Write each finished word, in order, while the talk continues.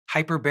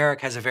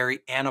Hyperbaric has a very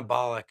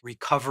anabolic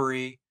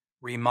recovery,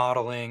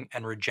 remodeling,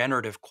 and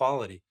regenerative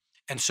quality.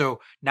 And so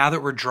now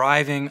that we're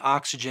driving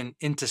oxygen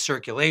into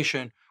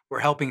circulation, we're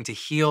helping to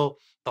heal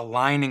the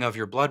lining of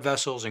your blood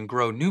vessels and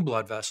grow new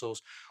blood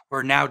vessels.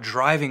 We're now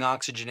driving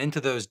oxygen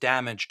into those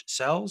damaged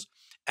cells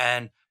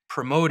and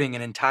promoting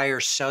an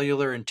entire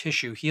cellular and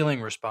tissue healing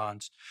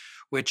response,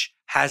 which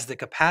has the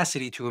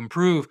capacity to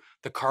improve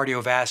the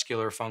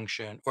cardiovascular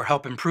function or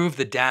help improve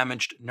the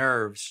damaged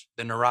nerves,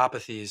 the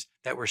neuropathies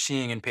that we're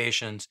seeing in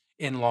patients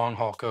in long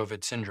haul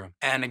COVID syndrome.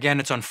 And again,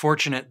 it's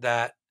unfortunate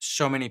that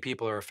so many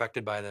people are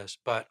affected by this,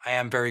 but I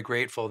am very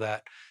grateful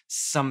that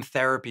some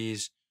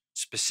therapies,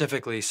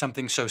 specifically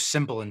something so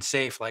simple and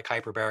safe like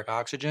hyperbaric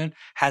oxygen,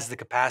 has the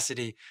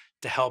capacity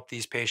to help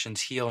these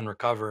patients heal and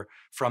recover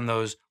from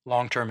those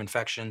long term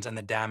infections and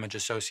the damage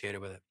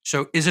associated with it.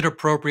 So, is it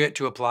appropriate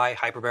to apply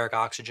hyperbaric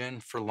oxygen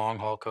for long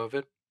haul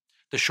COVID?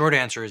 The short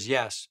answer is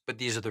yes, but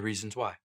these are the reasons why.